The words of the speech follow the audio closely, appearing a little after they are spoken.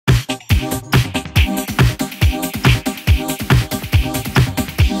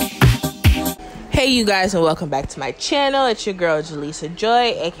Hey you guys, and welcome back to my channel. It's your girl Jaleesa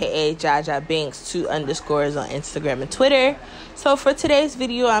Joy, aka Jaja Binks 2 underscores on Instagram and Twitter. So for today's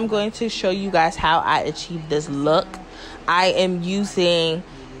video, I'm going to show you guys how I achieved this look. I am using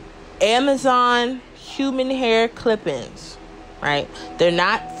Amazon human hair clip-ins, right? They're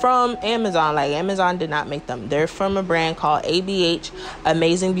not from Amazon, like Amazon did not make them. They're from a brand called ABH,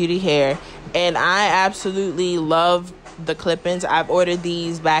 AmazingBeauty Hair, and I absolutely love the clip-ins. I've ordered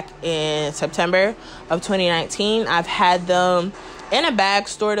these back in September of 2019. I've had them in a bag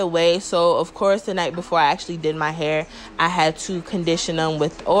stored away, so of course the night before I actually did my hair, I had to condition them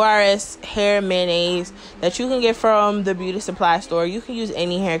with ORS hair mayonnaise that you can get from the beauty supply store. You can use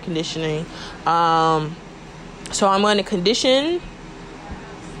any hair conditioning. So I'm going to condition,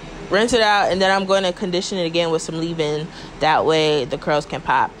 rinse it out, and then I'm going to condition it again with some leave-in. That way the curls can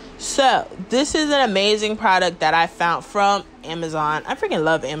pop. So this is an amazing product that I found from Amazon. I freaking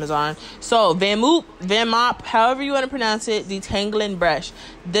love Amazon. So VAMOP, however you want to pronounce it, Detangling brush.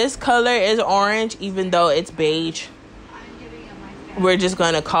 This color is orange, even though it's beige. We're just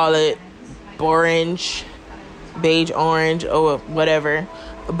going to call it orange, beige, orange, or whatever.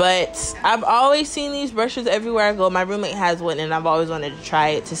 But I've always seen these brushes everywhere I go. My roommate has one, and I've always wanted to try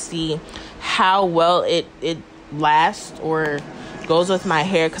it to see how well it lasts or goes with my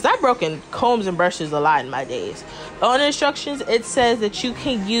hair, because I've broken combs and brushes a lot in my days. On the instructions, it says that you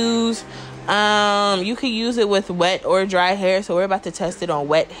can use it with wet or dry hair. So we're about to test it on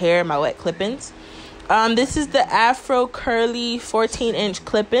wet hair, my wet clip-ins. This is the Afro curly 14-inch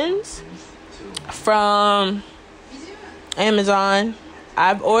clip-ins from Amazon.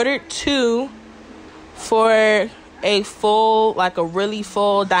 I've ordered 2 for a full, like a really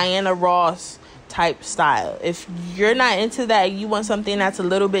full Diana Ross type style. If you're not into that, you want something that's a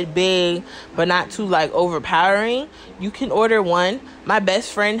little bit big but not too like overpowering, you can order one. My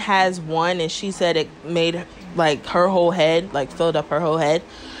best friend has one, and she said it made like her whole head, like filled up her whole head.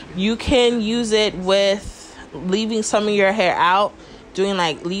 You can use it with leaving some of your hair out, doing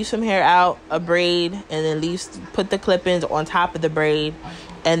like leave some hair out, a braid, and then put the clip-ins on top of the braid,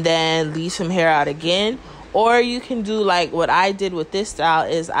 and then leave some hair out again. Or you can do like what I did with this style,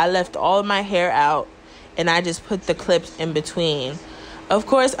 is I left all of my hair out and I just put the clips in between. Of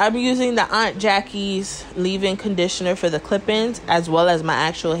course, I'm using the Aunt Jackie's leave-in conditioner for the clip-ins as well as my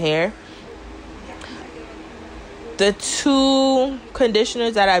actual hair. The 2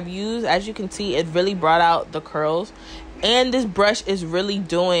 conditioners that I've used, as you can see, it really brought out the curls. And this brush is really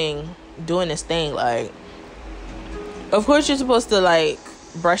doing its thing. Like, of course, you're supposed to like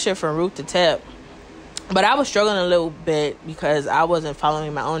brush it from root to tip. But I was struggling a little bit because I wasn't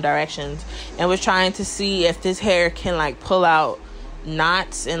following my own directions and was trying to see if this hair can like pull out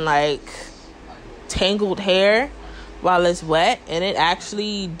knots and like tangled hair while it's wet. And it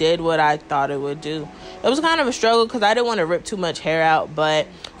actually did what I thought it would do. It was kind of a struggle because I didn't want to rip too much hair out. But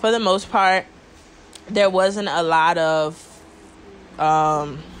for the most part, there wasn't a lot of,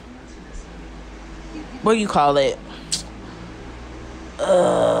 what do you call it?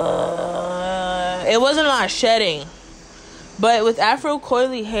 It wasn't a lot of shedding. But with Afro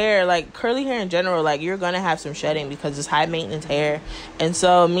coily hair, like curly hair in general, like you're gonna have some shedding because it's high maintenance hair. And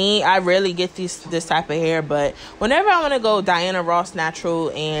so I rarely get this type of hair, but whenever I want to go Diana Ross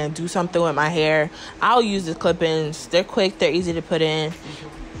natural and do something with my hair, I'll use the clip-ins. They're quick, they're easy to put in.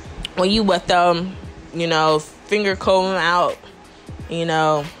 When you wet them, you know, finger comb them out, you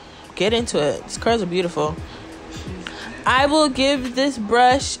know, get into it. These curls are beautiful. I will give this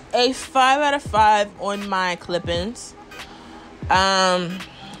brush a 5 out of 5 on my clip-ins.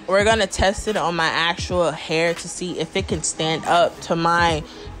 We're going to test it on my actual hair to see if it can stand up to my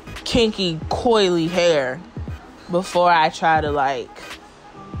kinky, coily hair before I try to, like,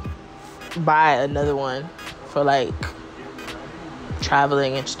 buy another one for, like,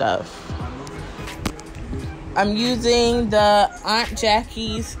 traveling and stuff. I'm using the Aunt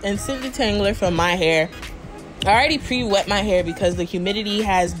Jackie's Instant Detangler for my hair. I already pre-wet my hair because the humidity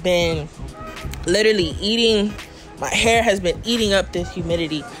has been literally my hair has been eating up this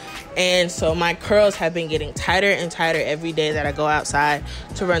humidity. And so my curls have been getting tighter and tighter every day that I go outside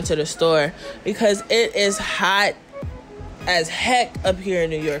to run to the store, because it is hot as heck up here in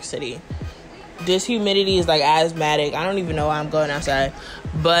New York City. This humidity is like asthmatic. I don't even know why I'm going outside.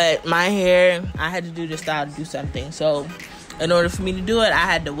 But my hair, I had to do this style to do something. So in order for me to do it, I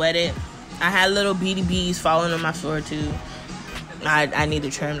had to wet it. I had little beady bees falling on my floor too. I need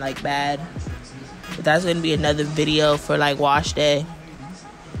to trim like bad. But that's going to be another video for like wash day.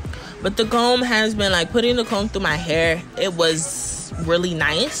 But the comb has been like, putting the comb through my hair, it was really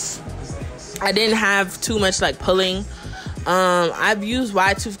nice. I didn't have too much like pulling I've used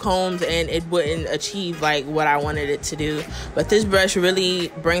wide tooth combs and it wouldn't achieve like what I wanted it to do, but this brush really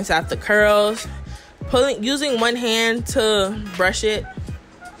brings out the curls. Using one hand to brush it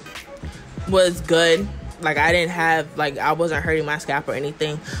was good. Like, I didn't have, like, I wasn't hurting my scalp or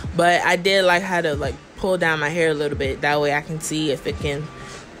anything, but I did like how to like pull down my hair a little bit, that way I can see if it can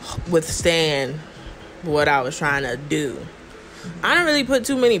withstand what I was trying to do. I don't really put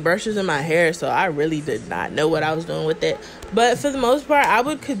too many brushes in my hair, so I really did not know what I was doing with it, but for the most part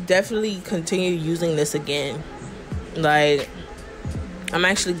I could definitely continue using this again. Like, I'm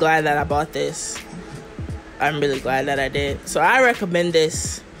actually glad that I bought this. I'm really glad that I did. So I recommend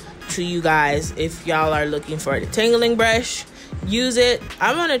this to you guys if y'all are looking for a detangling brush. Use it.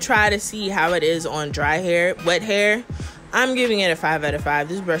 I'm gonna try to see how it is on dry hair. Wet hair, I'm giving it a 5 out of 5.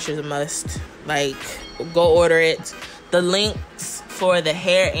 This brush is a must. Like, go order it. The links for the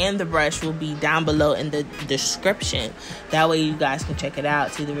hair and the brush will be down below in the description. That way you guys can check it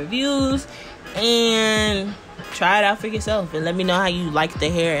out, see the reviews, and try it out for yourself, and let me know how you like the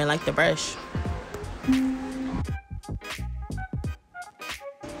hair and like the brush.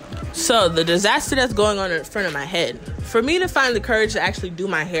 So the disaster that's going on in front of my head, for me to find the courage to actually do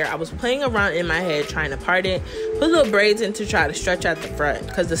my hair, I was playing around in my head trying to part it, put little braids in to try to stretch out the front,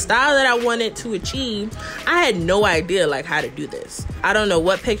 because the style that I wanted to achieve, I had no idea like how to do this. I don't know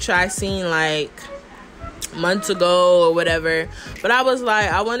what picture I seen like months ago or whatever, but I was like,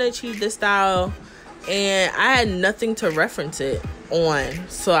 I want to achieve this style, and I had nothing to reference it on,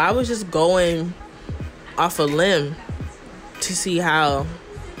 so I was just going off a limb to see how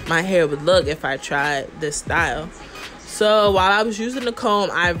my hair would look if I tried this style. So while I was using the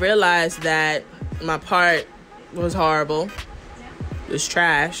comb, I realized that my part was horrible. It was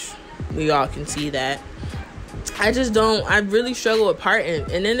trash. We all can see that. I really struggle with parting.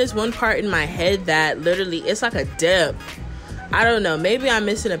 And then there's one part in my head that literally, it's like a dip. I don't know, maybe I'm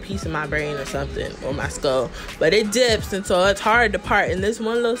missing a piece of my brain or something, or my skull, but it dips, and so it's hard to part in this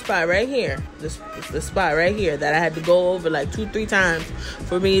one little spot right here. This spot right here that I had to go over like 2-3 times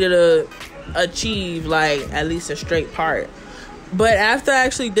for me to achieve like at least a straight part. But after I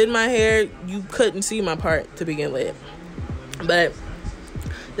actually did my hair, you couldn't see my part to begin with. But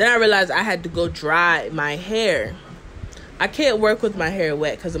then I realized I had to go dry my hair. I can't work with my hair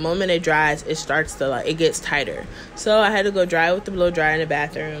wet, because the moment it dries, it starts to like, it gets tighter. So I had to go dry with the blow dryer in the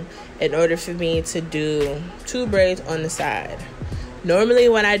bathroom in order for me to do 2 braids on the side. Normally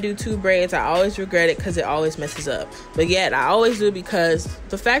when I do 2 braids, I always regret it because it always messes up. But yet I always do, because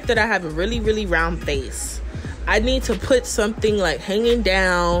the fact that I have a really, really round face, I need to put something like hanging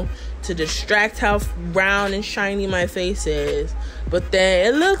down to distract how round and shiny my face is. But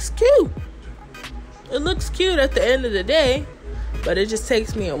then it looks cute. It looks cute at the end of the day, but it just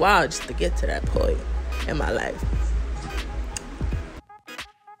takes me a while just to get to that point in my life.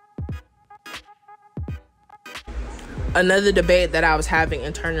 Another debate that I was having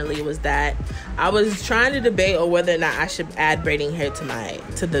internally was that I was trying to debate on whether or not I should add braiding hair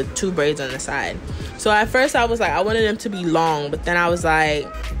to the 2 braids on the side. So at first I was like, I wanted them to be long, but then I was like,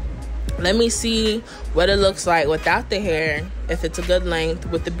 let me see what it looks like without the hair. If it's a good length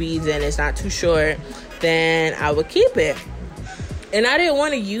with the beads and it's not too short, then I would keep it. And I didn't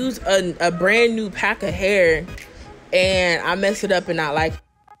want to use a brand new pack of hair and I mess it up and not like it.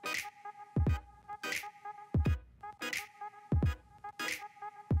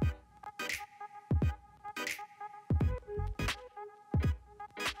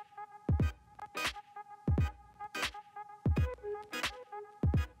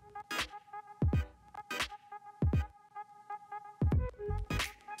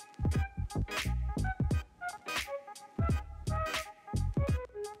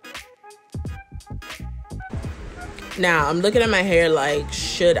 Now, I'm looking at my hair like,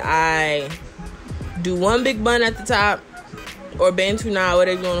 should I do one big bun at the top, or bantu knot,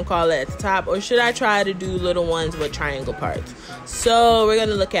 whatever you want to call it, at the top, or should I try to do little ones with triangle parts? So we're going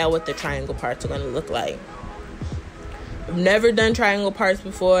to look at what the triangle parts are going to look like. I've never done triangle parts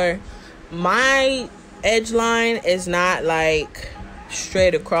before. My edge line is not like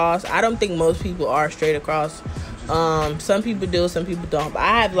straight across. I don't think most people are straight across. Some people do, some people don't. But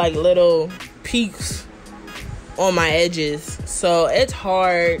I have like little peaks on my edges, so it's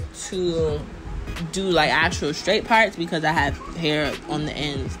hard to do like actual straight parts because I have hair on the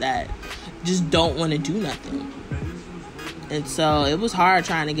ends that just don't want to do nothing. And so it was hard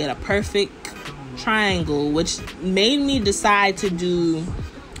trying to get a perfect triangle, which made me decide to do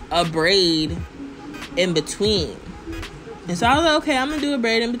a braid in between. And so I was like, okay, I'm gonna do a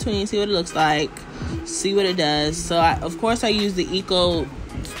braid in between, see what it looks like, see what it does. So of course I used the Eco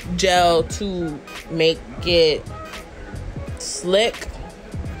Gel to make it slick,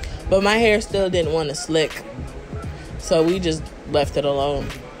 but my hair still didn't want to slick, so we just left it alone.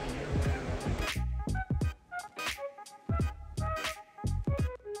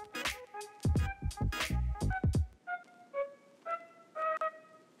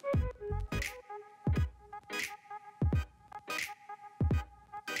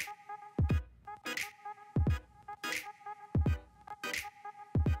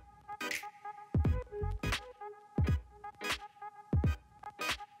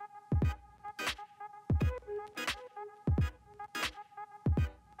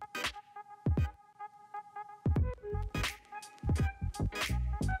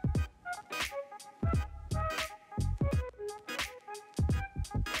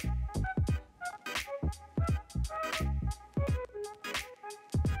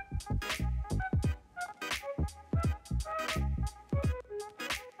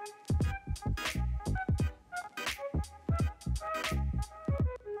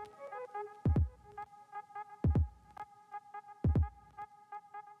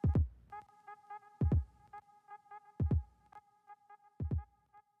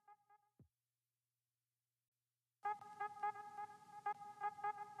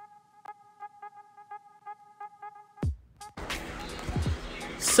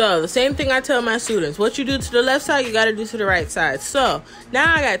 So the same thing I tell my students, what you do to the left side, you got to do to the right side. So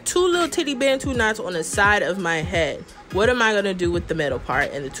now I got 2 little titty bantu knots on the side of my head. What am I going to do with the middle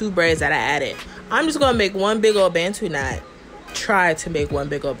part and the 2 braids that I added? I'm just going to make one big old bantu knot. Try to make one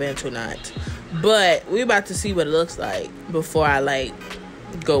big old bantu knot. But we about to see what it looks like before I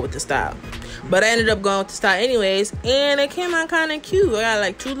go with the style. But I ended up going with the style anyways, and it came out kind of cute.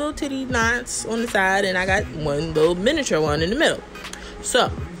 I got 2 little titty knots on the side, and I got one little miniature one in the middle.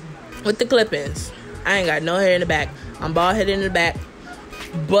 So, with the clip-ins, I ain't got no hair in the back. I'm bald-headed in the back,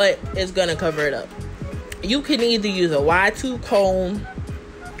 but it's gonna cover it up. You can either use a wide tooth comb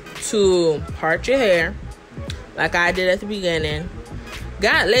to part your hair, like I did at the beginning.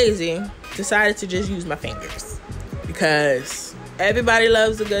 Got lazy, decided to just use my fingers, because everybody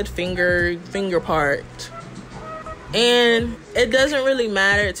loves a good finger part. And it doesn't really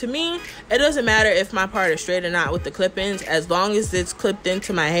matter to me. It doesn't matter if my part is straight or not with the clip-ins. As long as it's clipped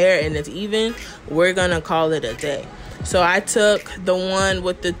into my hair and it's even, we're gonna call it a day. So I took the one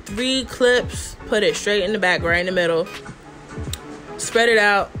with the 3 clips, put it straight in the back, right in the middle, spread it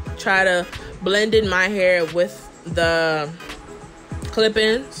out, try to blend in my hair with the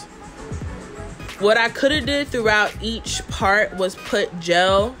clip-ins. What I could have did throughout each part was put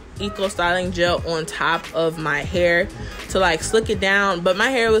gel, eco styling gel, on top of my hair to slick it down, but my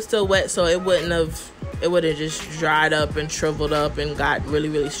hair was still wet, so it would have just dried up and shriveled up and got really,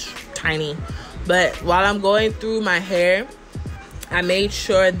 really tiny. But while I'm going through my hair, I made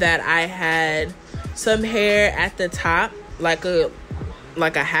sure that I had some hair at the top, like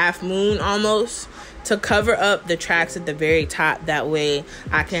a half moon almost, to cover up the tracks at the very top. That way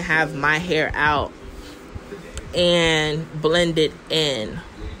I can have my hair out and blend it in.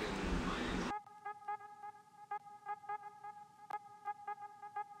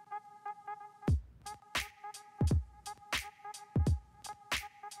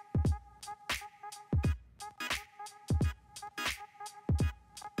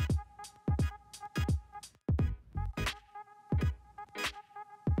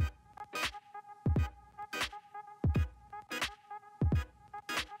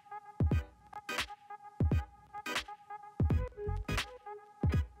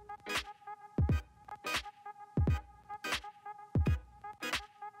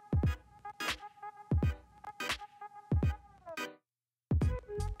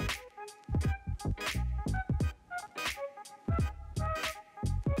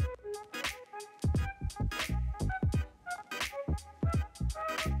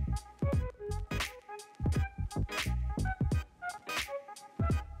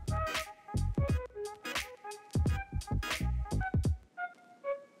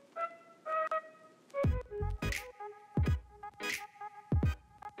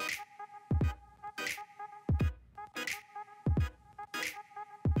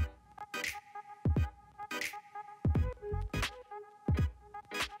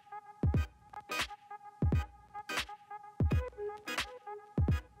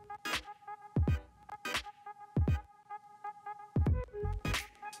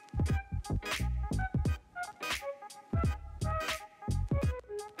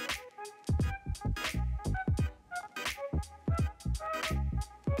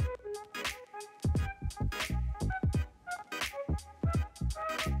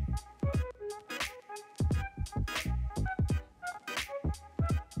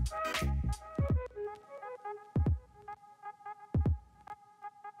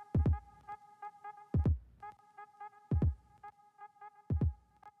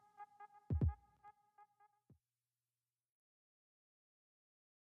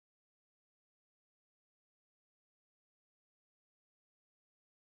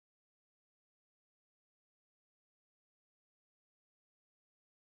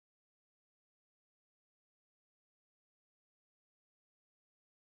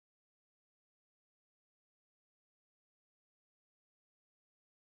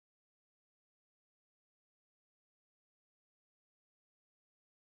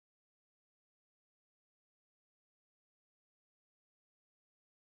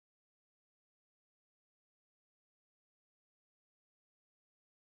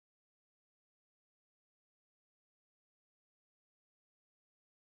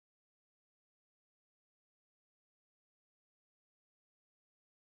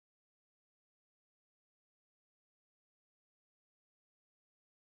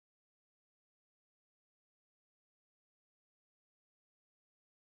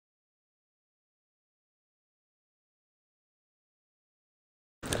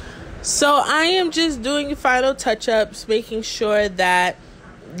 So I am just doing final touch-ups, making sure that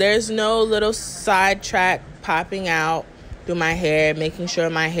there's no little side track popping out through my hair, making sure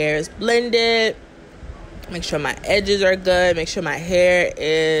my hair is blended, make sure my edges are good, make sure my hair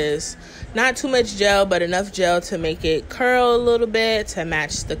is not too much gel, but enough gel to make it curl a little bit, to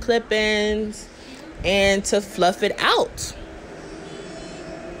match the clip-ins, and to fluff it out.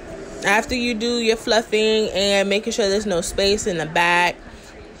 After you do your fluffing and making sure there's no space in the back,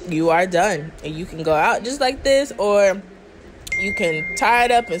 you are done. And you can go out just like this, or you can tie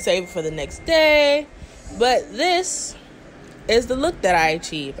it up and save it for the next day. But this is the look that I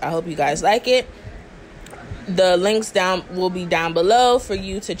achieved. I hope you guys like it. The links will be down below for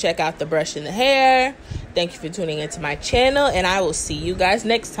you to check out the brush and the hair. Thank you for tuning into my channel, and I will see you guys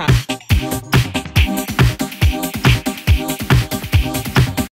next time.